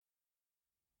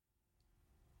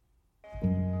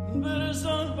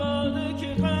برسان باده که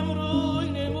غم روی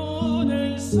نمود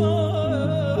ای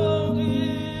ساقی.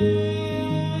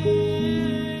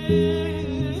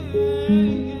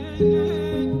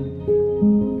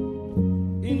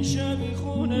 این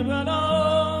شبیخون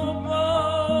بلا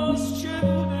باز چه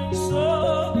بود ای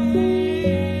ساقی.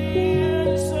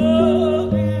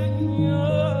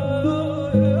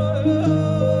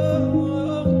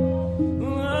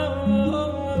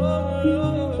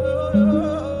 Oh